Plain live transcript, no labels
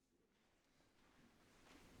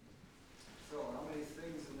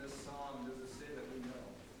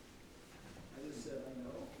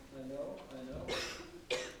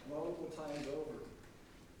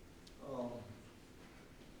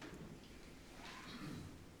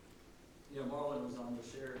Yeah, Marlon was on the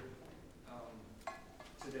share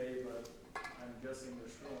today, but I'm guessing they're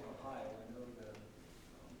still in Ohio. I know that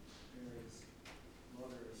Mary's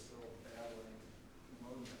mother is still battling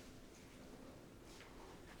pneumonia.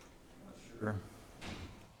 Not sure.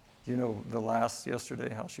 Do you know the last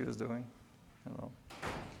yesterday, how she was doing? I don't know.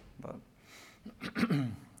 But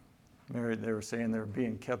Mary, they were saying they're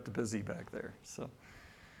being kept busy back there. So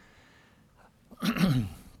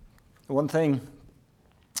one thing,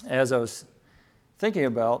 as I was thinking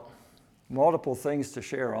about multiple things to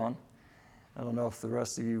share on, I don't know if the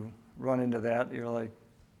rest of you run into that. You're like,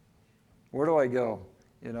 where do I go?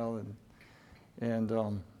 You know, and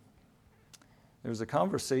there's a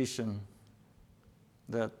conversation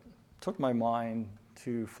that took my mind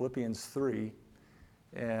to Philippians 3,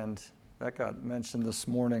 and that got mentioned this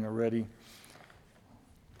morning already.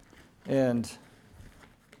 And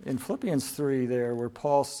in Philippians 3 there, where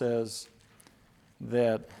Paul says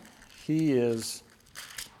that he is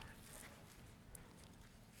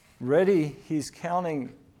ready, he's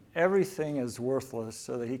counting everything as worthless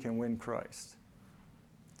so that he can win Christ.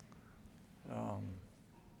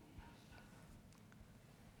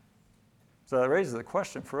 So that raises the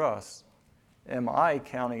question for us, am I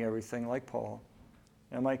counting everything like Paul?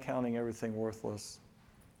 Am I counting everything worthless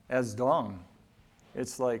as dung?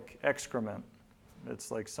 It's like excrement.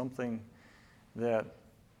 It's like something that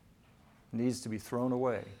needs to be thrown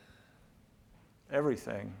away.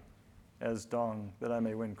 Everything as dung that I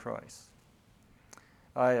may win Christ.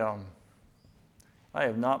 I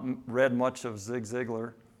have not read much of Zig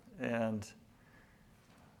Ziglar, and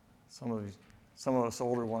some of us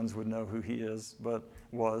older ones would know who he is, but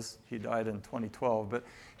he died in 2012. But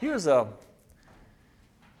he was I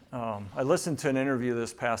listened to an interview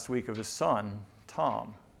this past week of his son,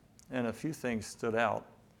 Tom, and a few things stood out.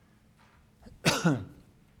 But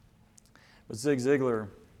Zig Ziglar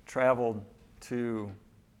traveled to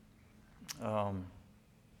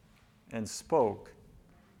and spoke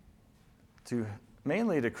to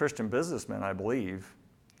mainly to Christian businessmen, I believe,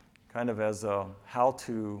 kind of as a how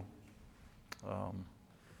to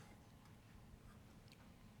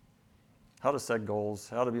set goals,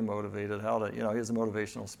 how to be motivated, he's a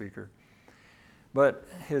motivational speaker. But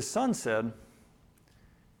his son said,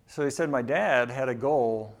 my dad had a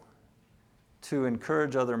goal to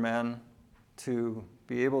encourage other men to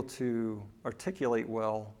be able to articulate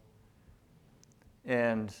well.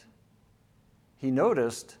 And he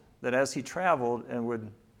noticed that as he traveled and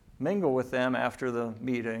would mingle with them after the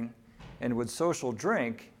meeting and would social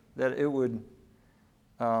drink, that it would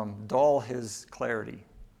dull his clarity.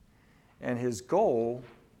 And his goal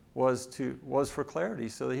was for clarity,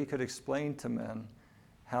 so that he could explain to men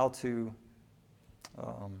how to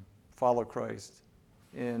follow Christ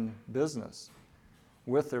in business,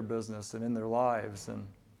 with their business and in their lives.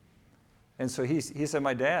 And so he said,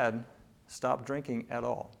 my dad stopped drinking at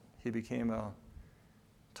all. He became a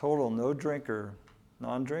total non-drinker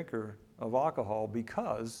of alcohol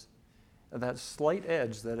because of that slight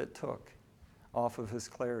edge that it took off of his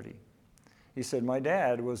clarity. He said, my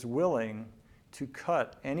dad was willing to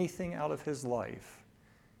cut anything out of his life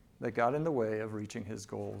that got in the way of reaching his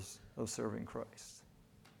goals of serving Christ.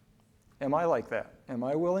 Am I like that? Am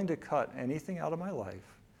I willing to cut anything out of my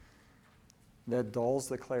life that dulls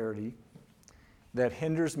the clarity, that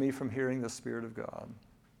hinders me from hearing the Spirit of God?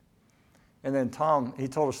 And then Tom, he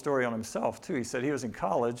told a story on himself too. He said he was in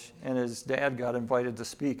college and his dad got invited to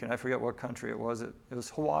speak, and I forget what country it was. It was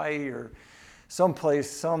Hawaii or someplace,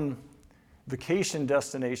 some vacation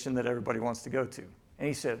destination that everybody wants to go to. And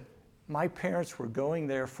he said, my parents were going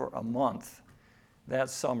there for a month that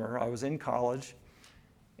summer. I was in college,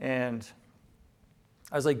 and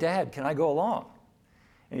I was like, Dad, can I go along?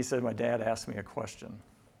 And he said, my dad asked me a question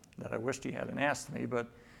that I wished he hadn't asked me, but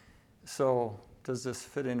so does this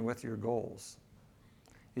fit in with your goals?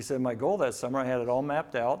 He said, my goal that summer, I had it all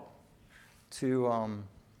mapped out to,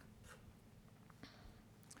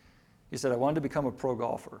 he said, I wanted to become a pro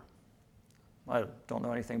golfer. I don't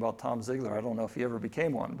know anything about Tom Ziegler. I don't know if he ever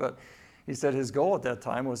became one, but he said his goal at that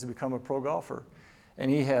time was to become a pro golfer. And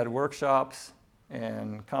he had workshops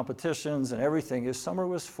and competitions and everything. His summer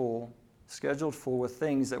was full, scheduled full with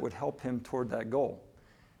things that would help him toward that goal.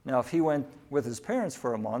 Now, if he went with his parents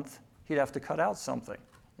for a month, he'd have to cut out something.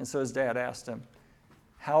 And so his dad asked him,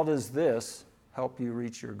 how does this help you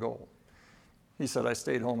reach your goal? He said, I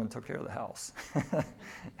stayed home and took care of the house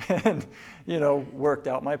and, worked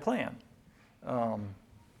out my plan.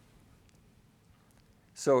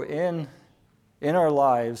 So in our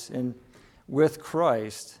lives and with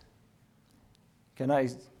Christ, can I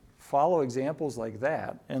follow examples like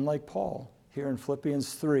that? And like Paul here in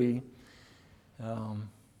Philippians 3,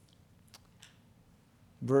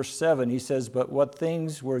 verse 7, he says, but what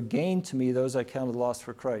things were gained to me, those I counted lost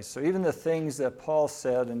for Christ. So even the things that Paul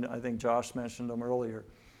said, and I think Josh mentioned them earlier,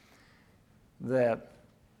 that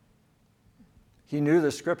he knew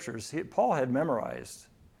the scriptures. Paul had memorized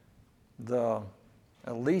I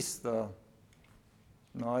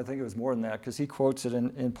think it was more than that, because he quotes it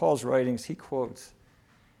in Paul's writings. He quotes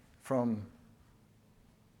from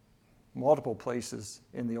multiple places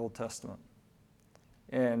in the Old Testament.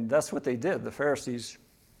 And that's what they did. The Pharisees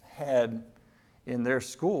had in their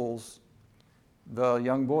schools, the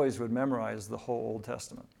young boys would memorize the whole Old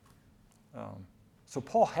Testament. So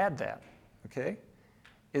Paul had that, okay?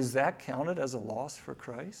 Is that counted as a loss for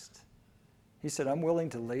Christ? He said, I'm willing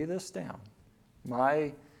to lay this down.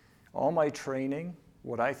 All my training,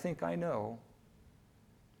 what I think I know,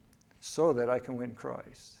 so that I can win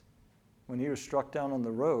Christ. When he was struck down on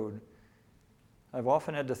the road, I've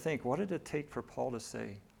often had to think, what did it take for Paul to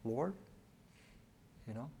say, Lord?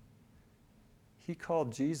 You know? He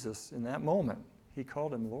called Jesus in that moment. He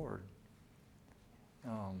called him Lord.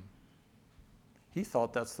 He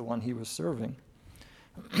thought that's the one he was serving.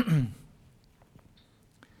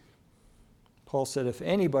 Paul said, if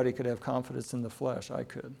anybody could have confidence in the flesh, I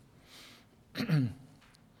could.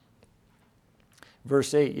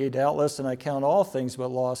 Verse 8, yea, doubtless, and I count all things but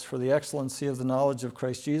loss for the excellency of the knowledge of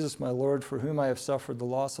Christ Jesus my Lord, for whom I have suffered the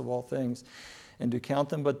loss of all things, and do count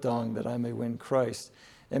them but dung, that I may win Christ,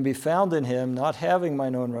 and be found in him, not having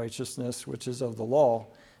mine own righteousness, which is of the law,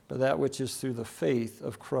 but that which is through the faith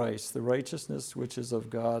of Christ, the righteousness which is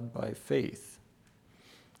of God by faith,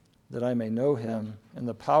 that I may know him, and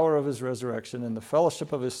the power of his resurrection, and the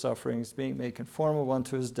fellowship of his sufferings, being made conformable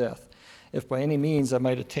unto his death, if by any means I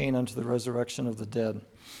might attain unto the resurrection of the dead.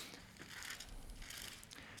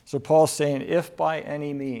 So Paul's saying, if by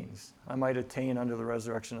any means I might attain unto the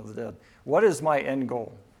resurrection of the dead. What is my end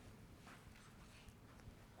goal?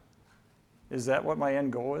 Is that what my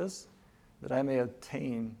end goal is? That I may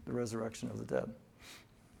attain the resurrection of the dead.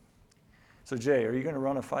 So Jay, are you going to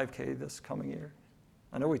run a 5K this coming year?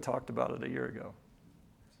 I know we talked about it a year ago.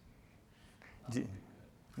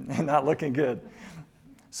 Not looking good.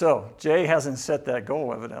 So Jay hasn't set that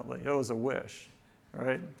goal, evidently. It was a wish,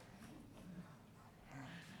 right?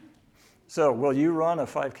 So will you run a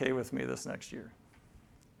 5K with me this next year?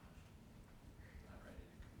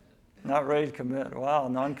 Not ready to commit. Wow,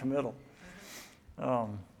 non-committal.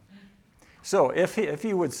 So if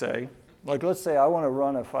he would say, like, let's say I want to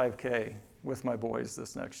run a 5K with my boys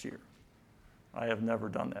this next year. I have never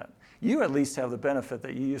done that. You at least have the benefit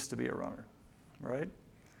that you used to be a runner, right?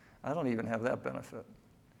 I don't even have that benefit.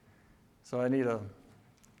 So I need to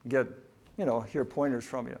hear pointers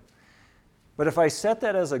from you. But if I set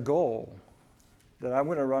that as a goal, that I'm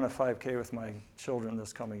going to run a 5K with my children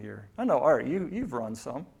this coming year. I know, Art, you've run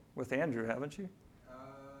some with Andrew, haven't you?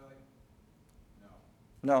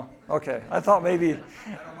 No? Okay. I thought maybe,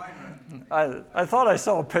 I thought I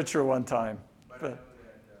saw a picture one time. But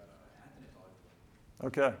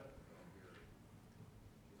okay.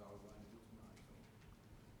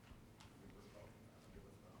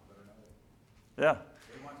 Yeah.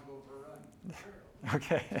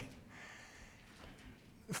 Okay.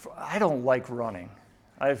 I don't like running.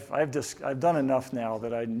 I've done enough now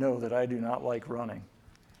that I know that I do not like running.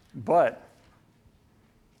 But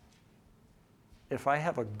if I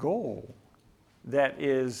have a goal that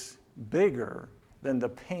is bigger than the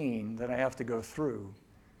pain that I have to go through,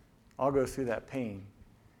 I'll go through that pain.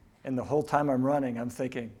 And the whole time I'm running, I'm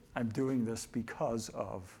thinking, I'm doing this because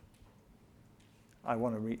of. I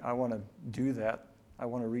want to do that. I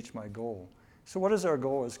want to reach my goal. So what is our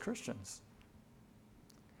goal as Christians?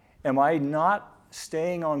 Am I not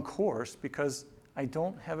staying on course because I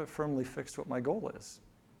don't have it firmly fixed what my goal is,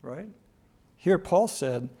 right? Here Paul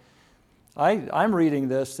said, I'm reading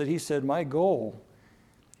this, that he said, my goal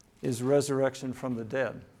is resurrection from the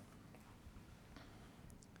dead.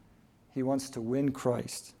 He wants to win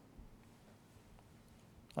Christ.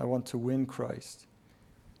 I want to win Christ.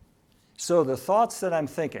 So the thoughts that I'm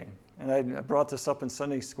thinking, and I brought this up in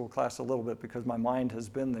Sunday school class a little bit because my mind has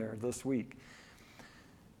been there this week.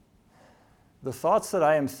 The thoughts that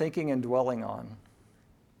I am thinking and dwelling on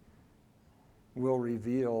will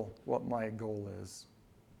reveal what my goal is.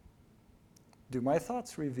 Do my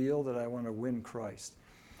thoughts reveal that I want to win Christ?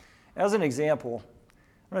 As an example,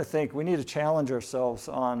 I'm going to think we need to challenge ourselves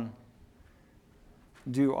on,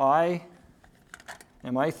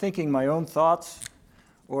 am I thinking my own thoughts,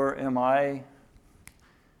 or am I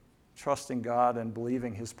trusting God and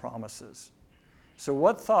believing his promises? So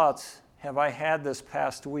what thoughts have I had this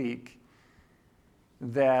past week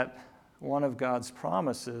that one of God's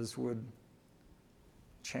promises would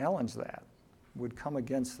challenge that? would come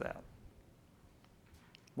against that?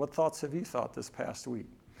 What thoughts have you thought this past week?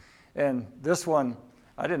 And this one,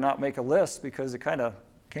 I did not make a list because it kind of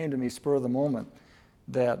came to me spur of the moment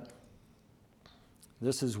that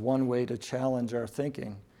this is one way to challenge our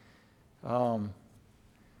thinking.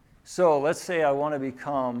 So let's say I want to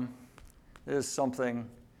become, this is something,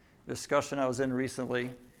 discussion I was in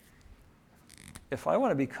recently. If I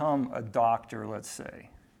want to become a doctor, let's say,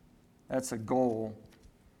 that's a goal.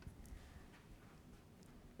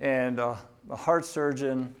 And a heart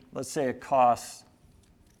surgeon, let's say it costs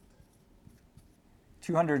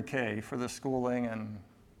 $200K for the schooling, and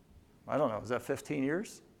I don't know, is that 15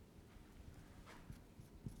 years?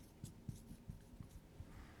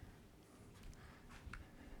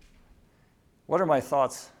 What are my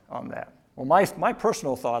thoughts on that? Well, my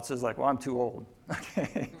personal thoughts is like, well, I'm too old.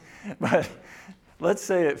 Okay, but let's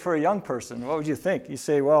say for a young person, what would you think? You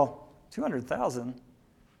say, well, 200,000,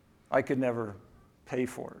 I could never pay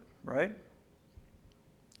for it, right?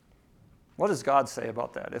 What does God say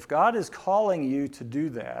about that? If God is calling you to do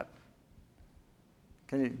that,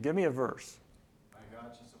 can you give me a verse? My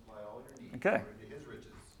God shall supply all your needs Okay. according to his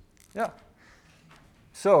riches. Yeah.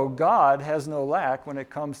 So God has no lack when it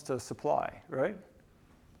comes to supply, right?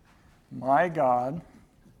 My God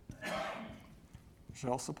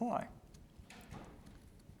shall supply.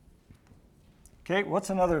 Okay, what's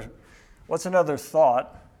another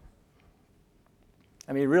thought?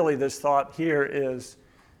 I mean, really, this thought here is,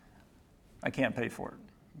 I can't pay for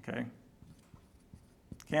it, okay?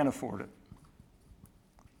 Can't afford it.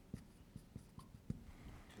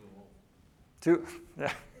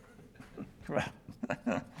 Yeah.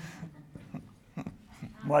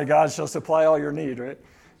 My God shall supply all your need, right?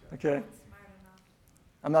 Okay.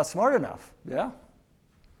 I'm not smart enough. Yeah.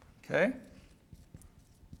 Okay.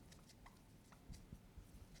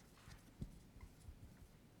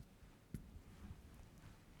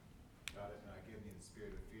 God has not given me the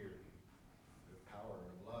spirit of fear, but power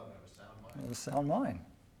of love and of a sound mind. A sound mind.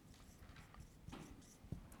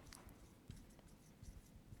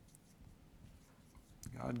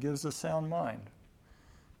 God gives a sound mind.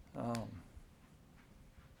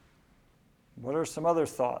 What are some other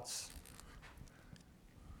thoughts?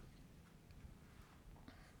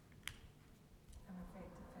 I'm afraid to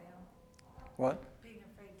fail. What? Being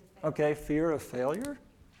afraid to fail. Okay, fear of failure.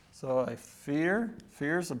 So fear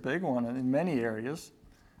is a big one in many areas.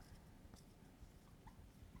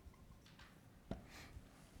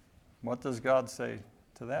 What does God say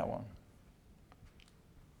to that one?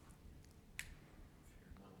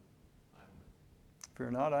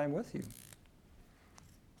 Fear not, I am with you.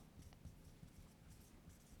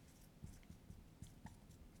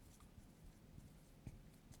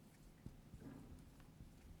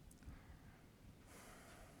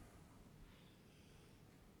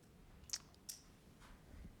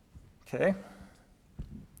 Okay.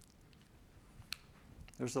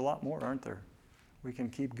 There's a lot more, aren't there? We can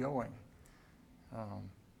keep going.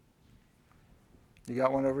 You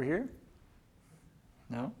got one over here?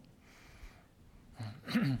 No?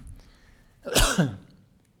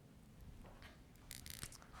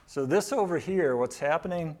 So this over here, what's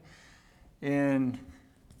happening in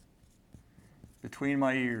between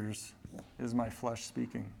my ears is my flesh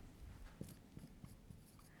speaking.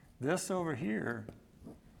 This over here,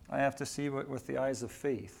 I have to see with the eyes of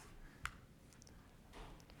faith.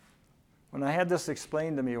 When I had this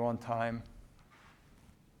explained to me one time,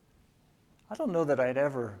 I don't know that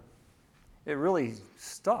it really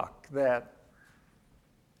stuck that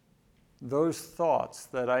those thoughts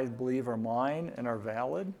that I believe are mine and are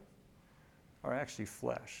valid are actually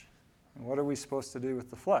flesh. And what are we supposed to do with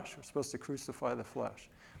the flesh? We're supposed to crucify the flesh.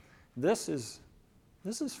 This is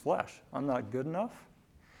flesh. I'm not good enough.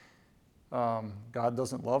 God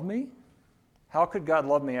doesn't love me. How could God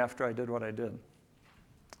love me after I did what I did?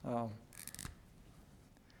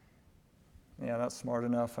 Yeah, not smart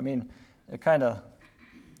enough. I mean, it kind of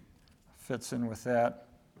fits in with that.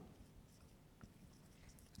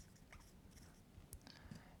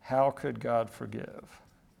 How could God forgive?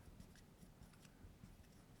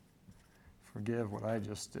 Forgive what I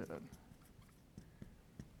just did.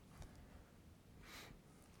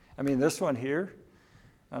 I mean, this one here,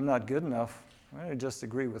 I'm not good enough. I just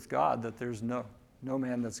agree with God that there's no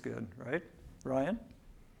man that's good, right? Ryan? I don't know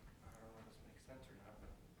if this makes sense or not,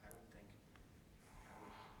 but I would think I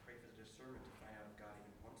would pray for the discernment to find out if God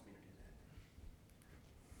even wants me to do that.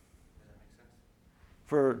 Does that make sense?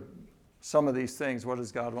 For some of these things, what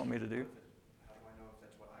does God want me to do? How do I know if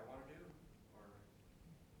that's what I want to do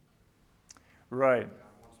or Right. what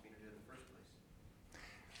God wants me to do in the first place?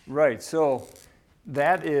 Right. So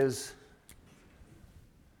that is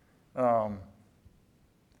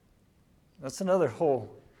That's another whole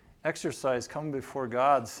exercise, coming before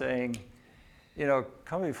God saying,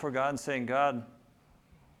 coming before God and saying, God,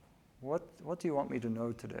 what do you want me to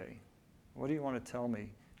know today? What do you want to tell me?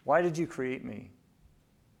 Why did you create me?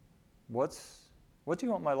 What do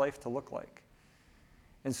you want my life to look like?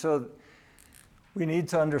 And so we need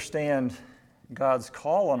to understand God's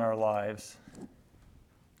call on our lives.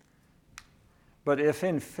 But if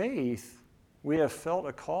in faith we have felt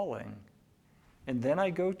a calling, and then I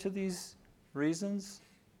go to these reasons,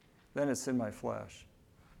 then it's in my flesh.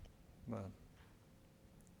 But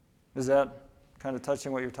is that kind of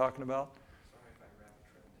touching what you're talking about? Sorry if I rabbit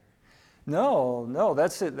trailed there. No,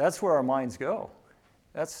 that's it. That's where our minds go.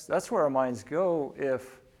 That's where our minds go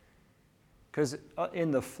because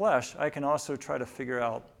in the flesh, I can also try to figure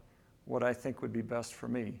out what I think would be best for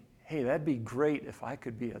me. Hey, that'd be great if I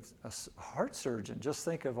could be a heart surgeon. Just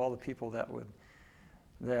think of all the people that would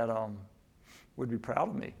be proud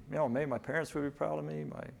of me. Maybe my parents would be proud of me,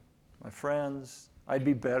 my friends. I'd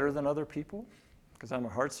be better than other people because I'm a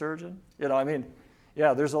heart surgeon.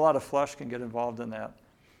 There's a lot of flesh can get involved in that.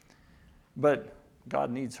 But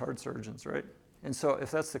God needs heart surgeons, right? And so if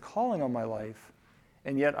that's the calling on my life,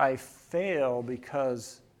 and yet I fail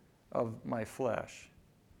because of my flesh,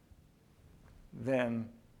 then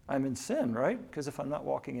I'm in sin, right? Because if I'm not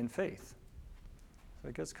walking in faith. So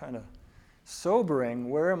it gets kind of sobering.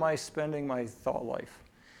 Where am I spending my thought life?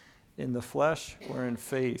 In the flesh or in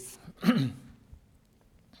faith?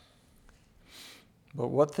 But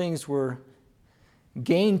what things were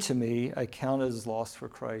gained to me, I count as loss for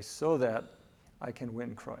Christ, so that I can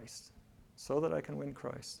win Christ. So that I can win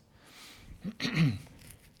Christ.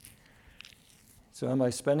 So am I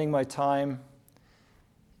spending my time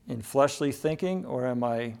in fleshly thinking, or am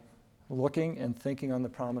I looking and thinking on the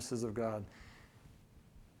promises of God?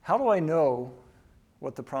 How do I know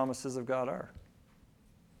what the promises of God are?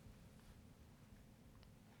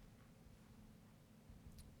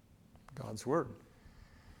 God's Word.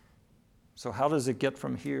 So how does it get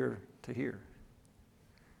from here to here?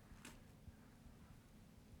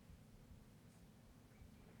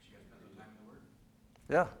 You guys spend some time in the Word?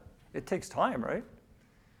 Yeah, it takes time, right?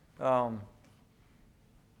 That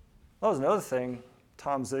was another thing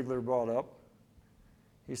Tom Ziegler brought up.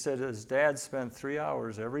 He said his dad spent 3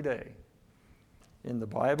 hours every day in the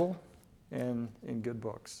Bible and in good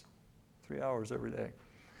books. 3 hours every day.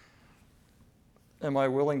 Am I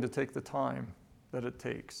willing to take the time that it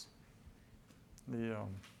takes? And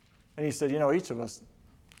he said, each of us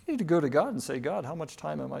need to go to God and say, God, how much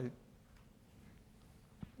time am I,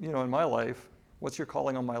 in my life? What's your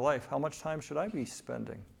calling on my life? How much time should I be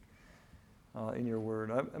spending in your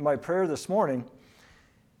word? My prayer this morning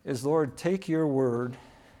is, Lord, take your word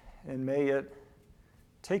and may it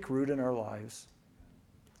take root in our lives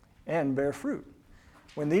and bear fruit.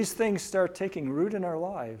 When these things start taking root in our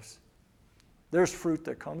lives, there's fruit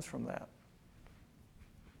that comes from that.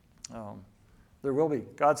 There will be.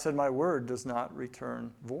 God said, my word does not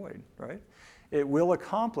return void, right? It will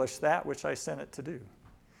accomplish that which I sent it to do.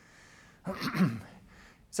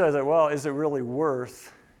 So I said, well, is it really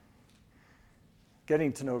worth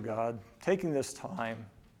getting to know God, taking this time,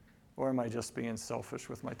 or am I just being selfish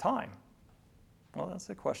with my time? Well, that's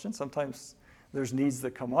the question. Sometimes there's needs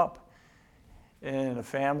that come up in a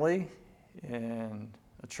family, in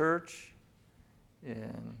a church,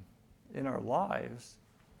 in our lives,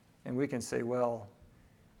 and we can say, well,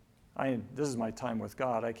 this is my time with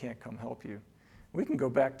God. I can't come help you. We can go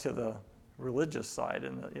back to the religious side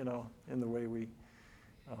and in the way we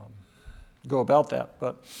go about that.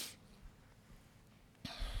 But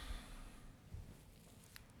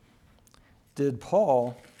did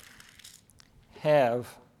Paul have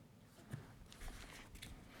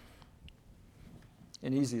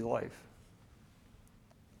an easy life?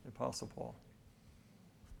 The Apostle Paul.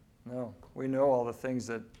 No, we know all the things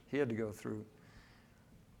that he had to go through.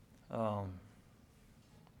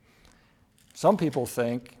 Some people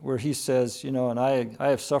think, where he says, and I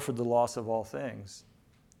have suffered the loss of all things.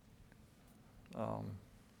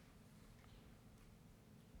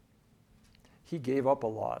 He gave up a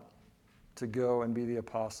lot to go and be the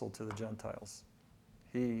apostle to the Gentiles.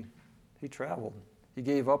 He traveled. He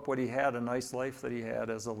gave up what he had, a nice life that he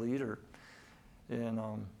had as a leader in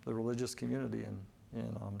the religious community in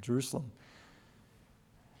Jerusalem.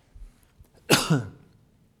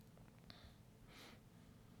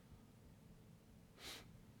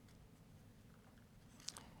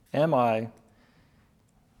 Am I,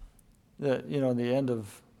 in the end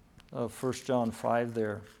of 1 John 5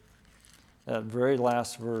 there, that very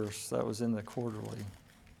last verse that was in the quarterly.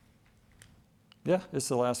 Yeah, it's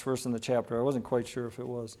the last verse in the chapter. I wasn't quite sure if it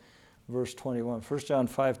was. verse 21. 1 John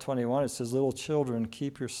 5:21, it says, little children,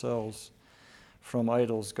 keep yourselves from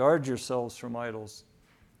idols. Guard yourselves from idols.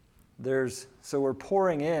 So we're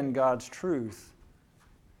pouring in God's truth,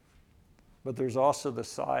 but there's also the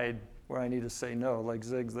side where I need to say no, like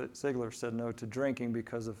Ziegler said no to drinking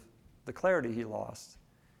because of the clarity he lost.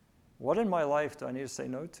 What in my life do I need to say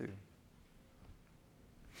no to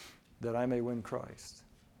that I may win Christ?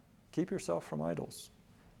 Keep yourself from idols.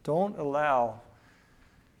 Don't allow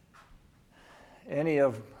any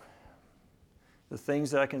of the things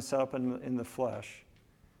that I can set up in the flesh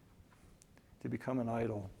to become an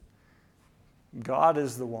idol. God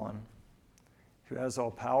is the one who has all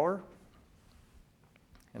power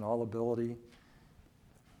and all ability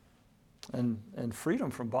and freedom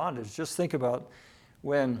from bondage. Just think about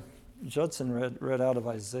when Judson read out of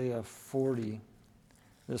Isaiah 40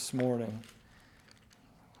 this morning.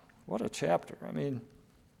 What a chapter. I mean,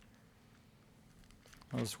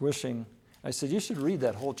 I was wishing, I said, you should read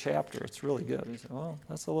that whole chapter. It's really good. He said, well,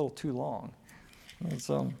 that's a little too long. And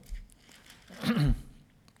so,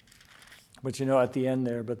 but at the end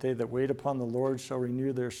there, but they that wait upon the Lord shall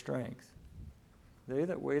renew their strength. They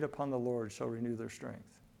that wait upon the Lord shall renew their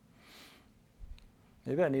strength.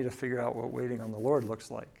 Maybe I need to figure out what waiting on the Lord looks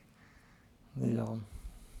like.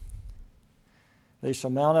 They shall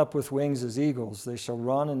mount up with wings as eagles. They shall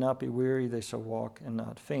run and not be weary. They shall walk and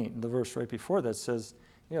not faint. The verse right before that says,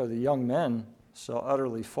 the young men shall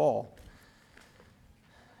utterly fall.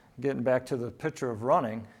 Getting back to the picture of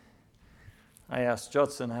running, I asked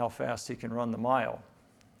Judson how fast he can run the mile.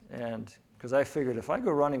 And because I figured if I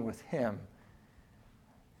go running with him,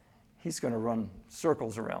 he's going to run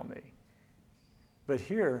circles around me. But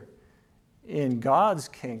here, in God's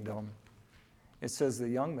kingdom, it says the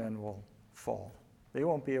young men will fall. They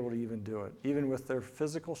won't be able to even do it. Even with their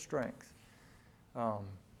physical strength,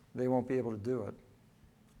 they won't be able to do it.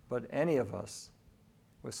 But any of us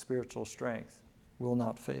with spiritual strength will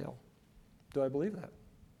not fail. Do I believe that?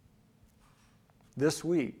 This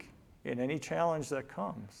week, in any challenge that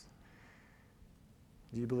comes,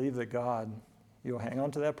 do you believe that God, you'll hang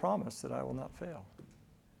on to that promise that I will not fail?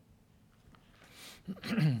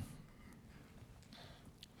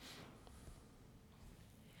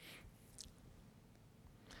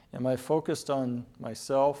 Am I focused on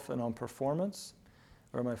myself and on performance,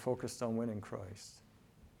 or am I focused on winning Christ?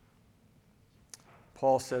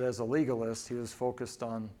 Paul said as a legalist, he was focused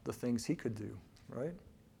on the things he could do, right?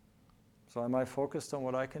 So am I focused on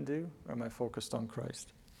what I can do, or am I focused on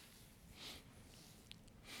Christ?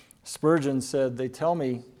 Spurgeon said, they tell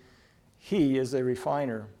me he is a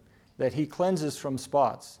refiner, that he cleanses from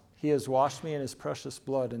spots. He has washed me in his precious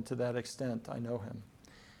blood, and to that extent I know him.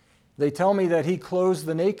 They tell me that he clothes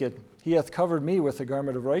the naked. He hath covered me with the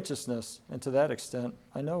garment of righteousness, and to that extent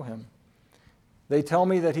I know him. They tell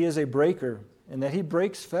me that he is a breaker, and that he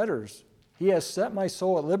breaks fetters. He has set my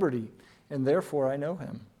soul at liberty, and therefore I know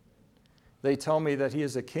him. They tell me that he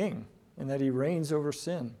is a king, and that he reigns over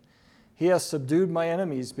sin. He has subdued my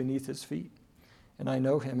enemies beneath his feet, and I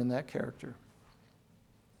know him in that character.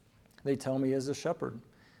 They tell me he is a shepherd.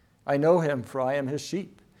 I know him, for I am his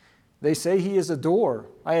sheep. They say he is a door.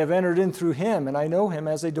 I have entered in through him, and I know him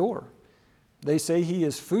as a door. They say he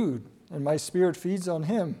is food, and my spirit feeds on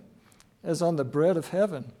him as on the bread of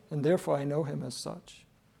heaven, and therefore I know him as such.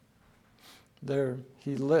 There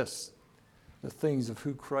he lists the things of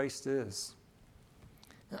who Christ is,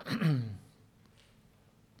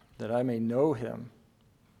 that I may know him.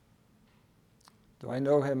 Do I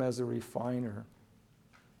know him as a refiner?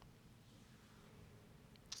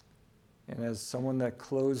 And as someone that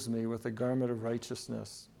clothes me with a garment of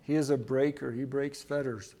righteousness. He is a breaker. He breaks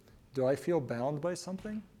fetters. Do I feel bound by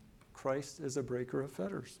something? Christ is a breaker of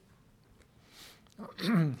fetters.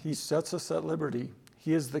 He sets us at liberty.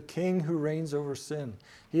 He is the king who reigns over sin.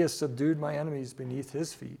 He has subdued my enemies beneath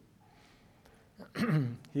his feet.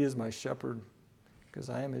 He is my shepherd, because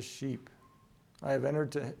I am his sheep. I have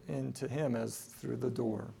entered into him as through the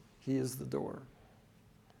door. He is the door.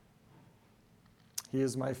 He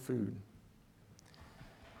is my food.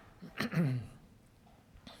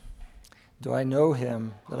 Do I know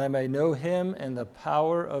him, that I may know him and the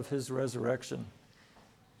power of his resurrection?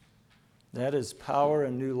 That is power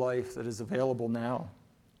and new life that is available now.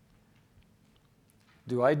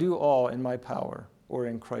 Do I do all in my power or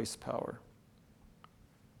in Christ's power?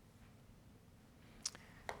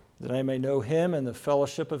 That I may know him and the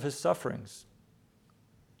fellowship of his sufferings.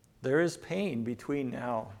 There is pain between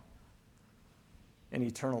now and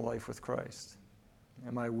eternal life with Christ.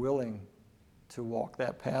 Am I willing to walk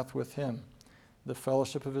that path with him? The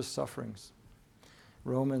fellowship of his sufferings.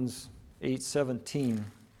 Romans 8:17.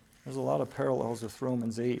 There's a lot of parallels with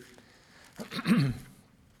Romans 8.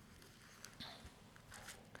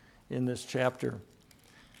 in this chapter.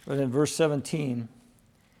 But in verse 17,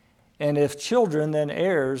 and if children, then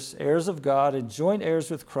heirs, heirs of God, and joint heirs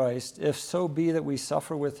with Christ, if so be that we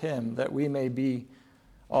suffer with him, that we may be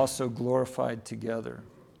also glorified together.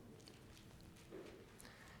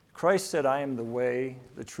 Christ said, I am the way,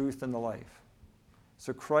 the truth, and the life.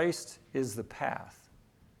 So Christ is the path.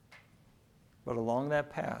 But along that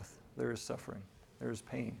path, there is suffering. There is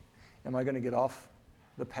pain. Am I going to get off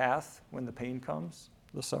the path when the pain comes,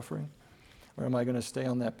 the suffering? Or am I going to stay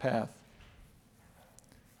on that path?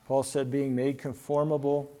 Paul said, being made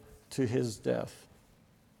conformable to his death.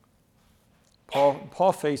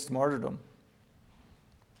 Paul faced martyrdom.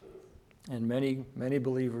 And many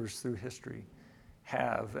believers through history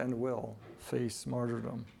have and will face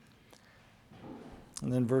martyrdom.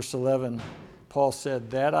 And then verse 11, Paul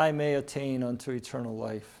said, that I may attain unto eternal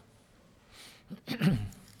life.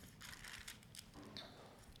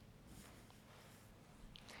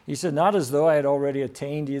 He said, not as though I had already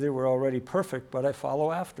attained, either were already perfect, but I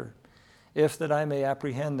follow after, if that I may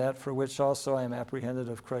apprehend that for which also I am apprehended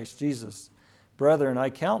of Christ Jesus. Brethren, I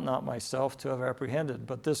count not myself to have apprehended,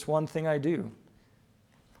 but this one thing I do,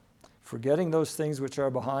 forgetting those things which are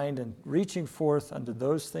behind and reaching forth unto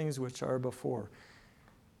those things which are before.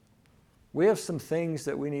 We have some things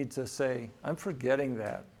that we need to say, I'm forgetting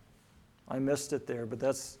that. I missed it there, but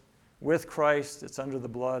that's with Christ, it's under the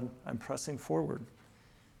blood, I'm pressing forward.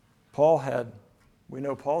 We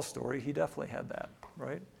know Paul's story, he definitely had that,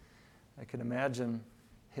 right? I can imagine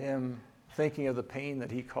him thinking of the pain that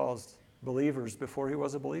he caused believers before he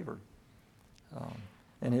was a believer,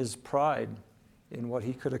 and his pride in what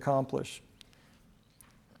he could accomplish.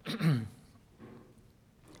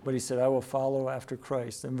 But he said, I will follow after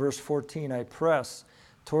Christ. In verse 14, I press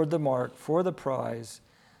toward the mark for the prize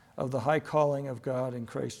of the high calling of God in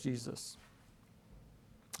Christ Jesus.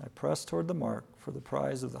 I press toward the mark for the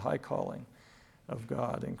prize of the high calling of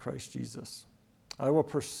God in Christ Jesus. I will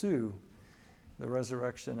pursue the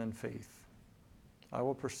resurrection and faith. I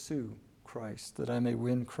will pursue Christ, that I may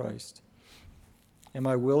win Christ. Am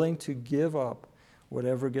I willing to give up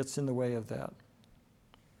whatever gets in the way of that?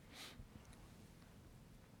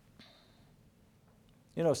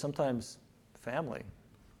 You know, sometimes family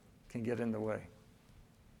can get in the way.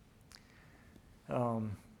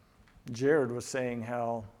 Jared was saying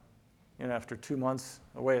how, after 2 months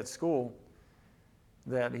away at school,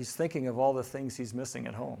 that he's thinking of all the things he's missing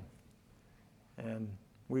at home. And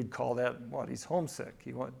we'd call that, he's homesick.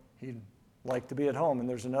 He'd like to be at home. And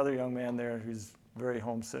there's another young man there who's very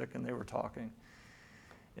homesick, and they were talking.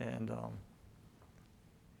 And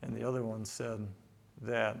the other one said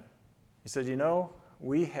that, he said,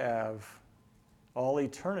 we have all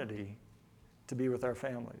eternity to be with our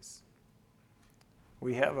families.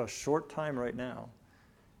 We have a short time right now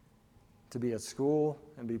to be at school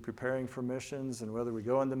and be preparing for missions, and whether we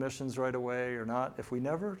go into missions right away or not, if we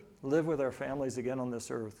never live with our families again on this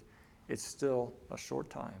earth, it's still a short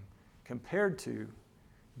time compared to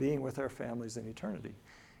being with our families in eternity.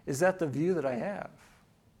 Is that the view that I have?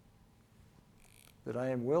 That I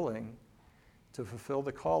am willing to fulfill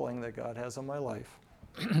the calling that God has on my life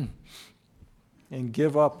and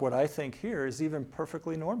give up what I think here is even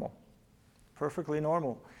perfectly normal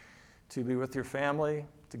to be with your family,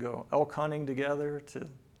 to go elk hunting together, to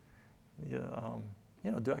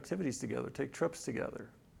do activities together, take trips together,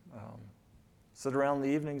 sit around in the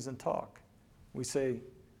evenings and talk. We say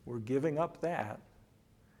we're giving up that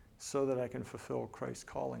so that I can fulfill Christ's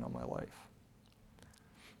calling on my life.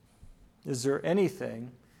 Is there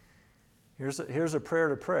anything, here's a prayer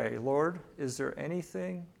to pray, Lord, is there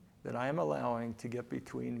anything that I am allowing to get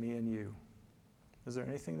between me and you? Is there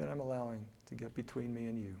anything that I'm allowing to get between me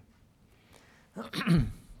and you?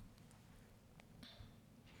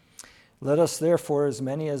 Let us therefore, as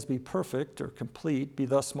many as be perfect or complete, be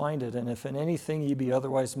thus minded, and if in anything ye be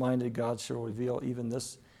otherwise minded, God shall reveal even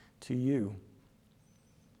this to you.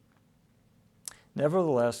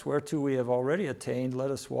 Nevertheless, whereto we have already attained,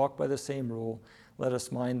 let us walk by the same rule, let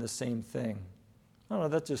us mind the same thing. I don't know,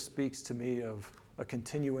 that just speaks to me of a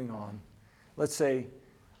continuing on. Let's say,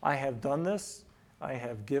 I have done this, I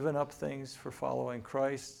have given up things for following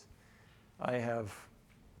Christ, I'm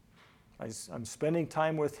spending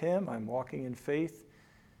time with him, I'm walking in faith.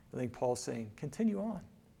 I think Paul's saying, continue on.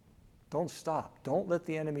 Don't stop. Don't let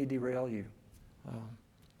the enemy derail you.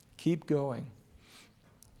 Keep going.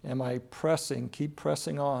 Am I pressing? Keep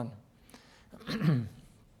pressing on. And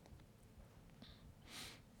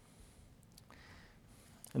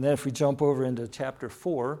then if we jump over into chapter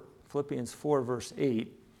 4, Philippians 4, verse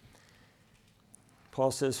 8,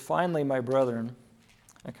 Paul says, finally, my brethren,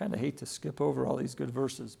 I kind of hate to skip over all these good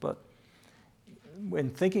verses, but when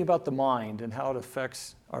thinking about the mind and how it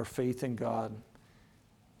affects our faith in God,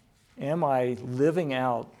 am I living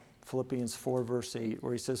out Philippians 4, verse 8,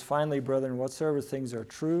 where he says, finally, brethren, whatsoever things are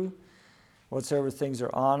true, whatsoever things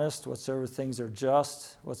are honest, whatsoever things are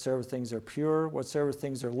just, whatsoever things are pure, whatsoever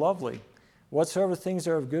things are lovely, whatsoever things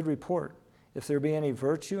are of good report, if there be any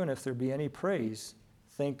virtue and if there be any praise,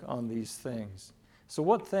 think on these things. So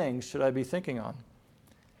what things should I be thinking on?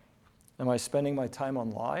 Am I spending my time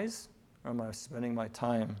on lies, or am I spending my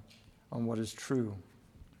time on what is true?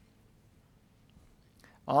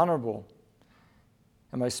 Honorable.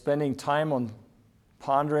 Am I spending time on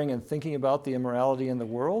pondering and thinking about the immorality in the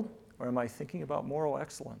world, or am I thinking about moral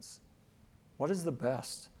excellence? What is the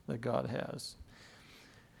best that God has?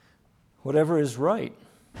 Whatever is right.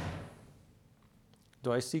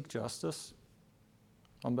 Do I seek justice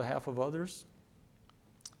on behalf of others?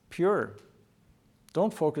 Pure.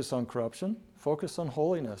 Don't focus on corruption. Focus on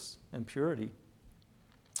holiness and purity.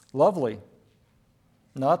 Lovely.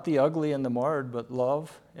 Not the ugly and the marred, but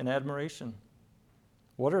love and admiration.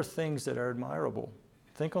 What are things that are admirable?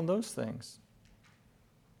 Think on those things.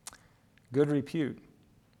 Good repute.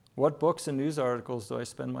 What books and news articles do I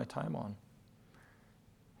spend my time on?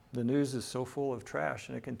 The news is so full of trash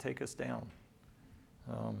and it can take us down.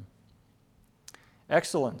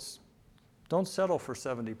 Excellence. Don't settle for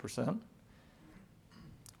 70%.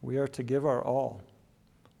 We are to give our all,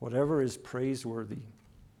 whatever is praiseworthy.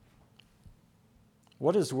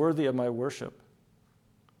 What is worthy of my worship?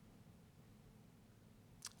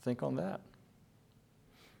 Think on that.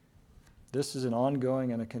 This is an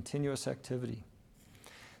ongoing and a continuous activity.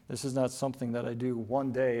 This is not something that I do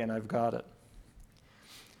one day and I've got it.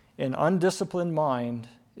 An undisciplined mind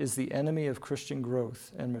is the enemy of Christian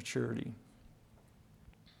growth and maturity.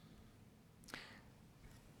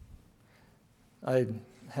 I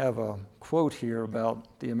have a quote here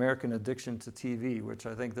about the American addiction to TV, which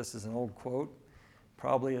I think this is an old quote.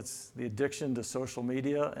 Probably it's the addiction to social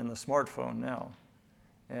media and the smartphone now.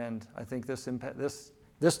 And I think this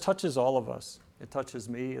touches all of us. It touches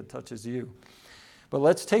me, it touches you. But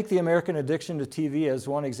let's take the American addiction to TV as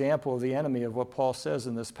one example of the enemy of what Paul says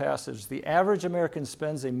in this passage. The average American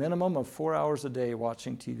spends a minimum of 4 hours a day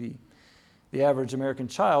watching TV. The average American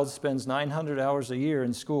child spends 900 hours a year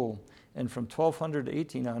in school and from 1,200 to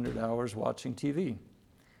 1,800 hours watching TV.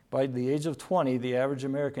 By the age of 20, the average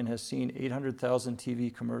American has seen 800,000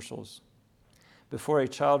 TV commercials. Before a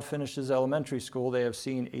child finishes elementary school, they have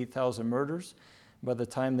seen 8,000 murders. By the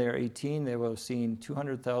time they are 18, they will have seen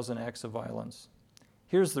 200,000 acts of violence.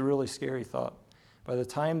 Here's the really scary thought. By the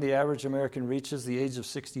time the average American reaches the age of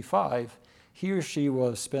 65, he or she will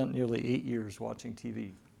have spent nearly 8 years watching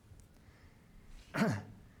TV.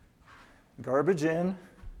 Garbage in,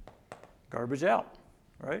 garbage out,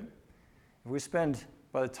 right? If we spend,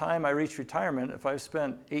 by the time I reach retirement, if I've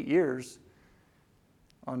spent 8 years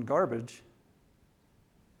on garbage,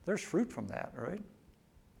 there's fruit from that, right?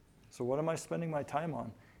 So what am I spending my time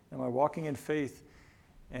on? Am I walking in faith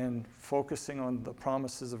and focusing on the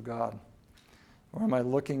promises of God? Or am I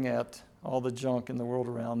looking at all the junk in the world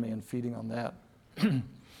around me and feeding on that?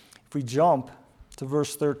 If we jump to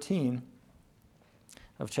verse 13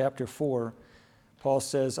 of chapter 4, Paul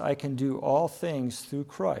says, I can do all things through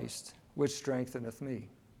Christ, which strengtheneth me.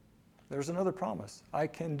 There's another promise. I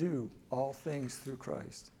can do all things through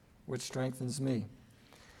Christ, which strengthens me.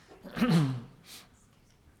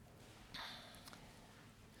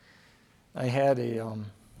 I had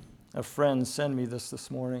a friend send me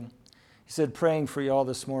this morning. He said, praying for you all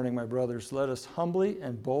this morning, my brothers, let us humbly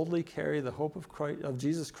and boldly carry the hope of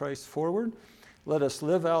Jesus Christ forward. Let us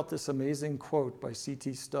live out this amazing quote by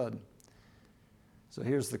C.T. Studd. So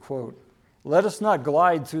here's the quote. Let us not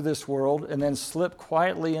glide through this world and then slip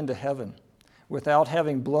quietly into heaven without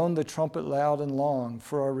having blown the trumpet loud and long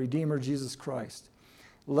for our Redeemer Jesus Christ.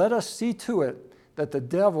 Let us see to it that the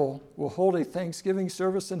devil will hold a thanksgiving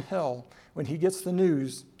service in hell when he gets the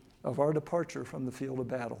news of our departure from the field of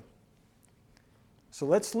battle. So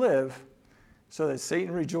let's live so that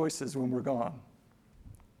Satan rejoices when we're gone.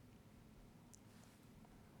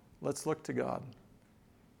 Let's look to God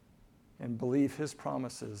and believe his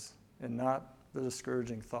promises and not the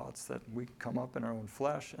discouraging thoughts that we come up in our own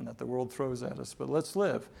flesh and that the world throws at us. But let's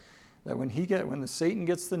live that when the Satan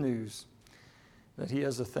gets the news that he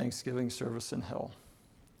has a Thanksgiving service in hell,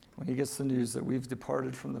 when he gets the news that we've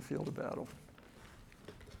departed from the field of battle.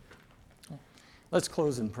 Let's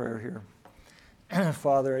close in prayer here.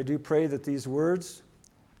 Father, I do pray that these words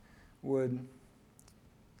would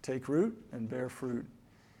take root and bear fruit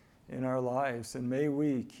in our lives. And may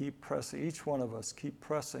we keep pressing, each one of us keep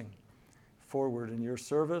pressing forward in your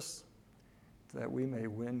service, that we may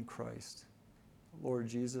win Christ. Lord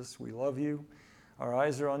Jesus, we love you. Our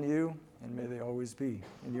eyes are on you, and may they always be.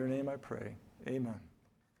 In your name I pray. Amen.